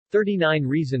39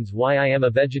 Reasons Why I Am a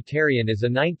Vegetarian is a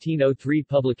 1903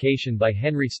 publication by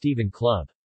Henry Stephen Clubb.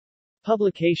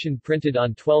 Publication printed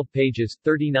on 12 pages,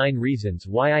 39 Reasons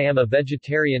Why I Am a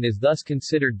Vegetarian is thus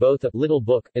considered both a little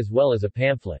book, as well as a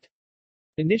pamphlet.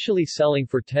 Initially selling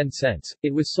for 10 cents,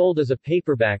 it was sold as a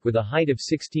paperback with a height of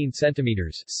 16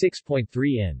 centimeters,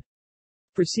 6.3 in.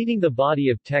 Preceding the body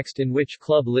of text in which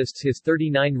Clubb lists his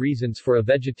 39 reasons for a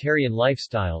vegetarian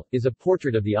lifestyle, is a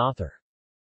portrait of the author.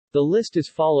 The list is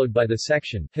followed by the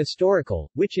section, Historical,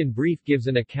 which in brief gives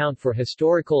an account for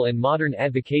historical and modern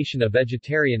advocation of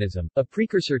vegetarianism, a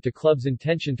precursor to Clubb's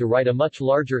intention to write a much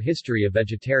larger history of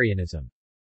vegetarianism.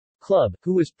 Clubb,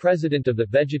 who was president of the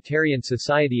Vegetarian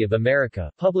Society of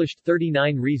America, published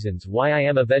 39 Reasons Why I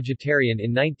Am a Vegetarian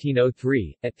in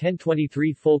 1903, at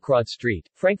 1023 Folkrod Street,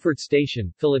 Frankfort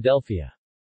Station, Philadelphia.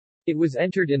 It was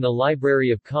entered in the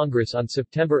Library of Congress on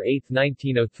September 8,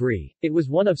 1903. It was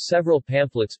one of several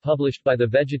pamphlets published by the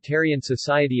Vegetarian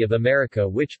Society of America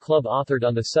which Clubb authored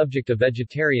on the subject of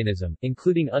vegetarianism,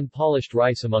 including unpolished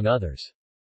rice among others.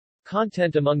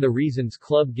 Content among the reasons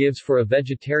Clubb gives for a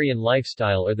vegetarian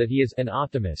lifestyle are that he is an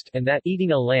optimist, and that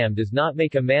eating a lamb does not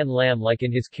make a man lamb-like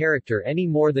in his character any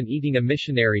more than eating a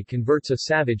missionary converts a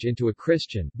savage into a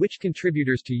Christian, which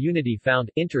contributors to unity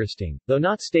found interesting, though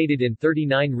not stated in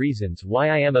 39 Reasons Why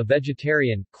I Am a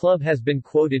Vegetarian. Clubb has been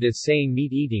quoted as saying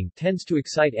meat eating tends to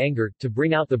excite anger, to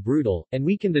bring out the brutal, and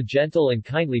weaken the gentle and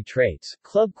kindly traits.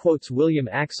 Clubb quotes William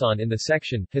Axon in the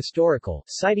section, Historical,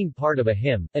 citing part of a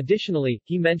hymn. Additionally,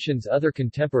 he mentions other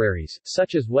contemporaries,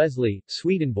 such as Wesley,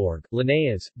 Swedenborg,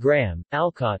 Linnaeus, Graham,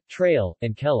 Alcott, Trail,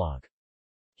 and Kellogg.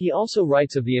 He also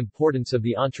writes of the importance of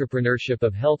the entrepreneurship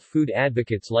of health food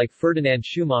advocates like Ferdinand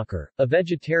Schumacher, a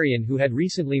vegetarian who had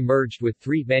recently merged with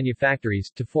 3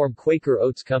 manufactories to form Quaker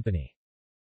Oats Company.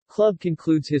 Clubb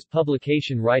concludes his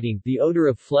publication writing, "The odor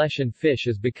of flesh and fish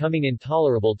is becoming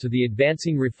intolerable to the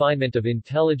advancing refinement of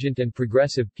intelligent and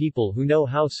progressive people who know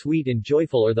how sweet and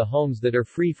joyful are the homes that are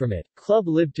free from it." Clubb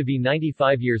lived to be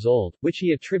 95 years old, which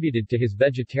he attributed to his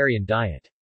vegetarian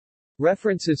diet.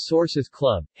 References Sources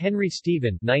Clubb, Henry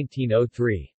Stephen,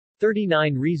 1903.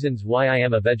 39 Reasons Why I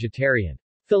Am a Vegetarian.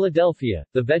 Philadelphia,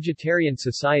 The Vegetarian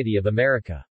Society of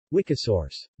America.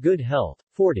 Wikisource. Good Health.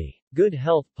 40. Good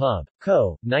Health Pub.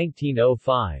 Co.,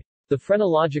 1905. The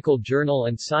Phrenological Journal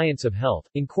and Science of Health,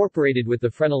 incorporated with the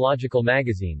Phrenological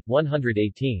Magazine,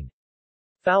 118.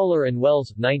 Fowler and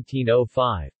Wells,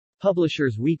 1905.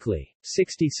 Publishers Weekly.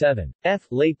 67. F.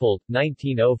 Leipold,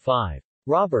 1905.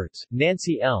 Roberts,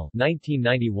 Nancy L.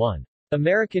 1991.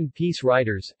 American Peace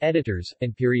Writers, Editors,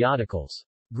 and Periodicals.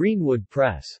 Greenwood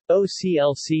Press.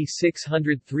 OCLC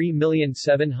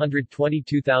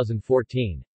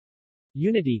 603722014.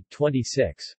 Unity,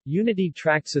 26. Unity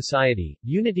Tract Society,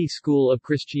 Unity School of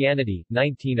Christianity,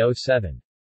 1907.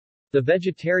 The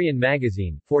Vegetarian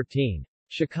Magazine, 14.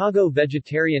 Chicago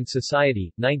Vegetarian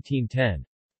Society, 1910.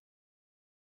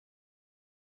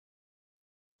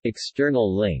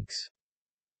 External links.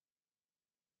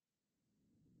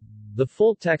 The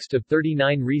full text of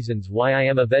 39 Reasons Why I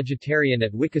Am a Vegetarian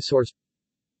at Wikisource.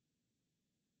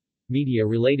 Media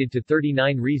related to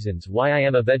 39 Reasons Why I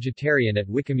Am a Vegetarian at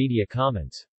Wikimedia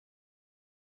Commons.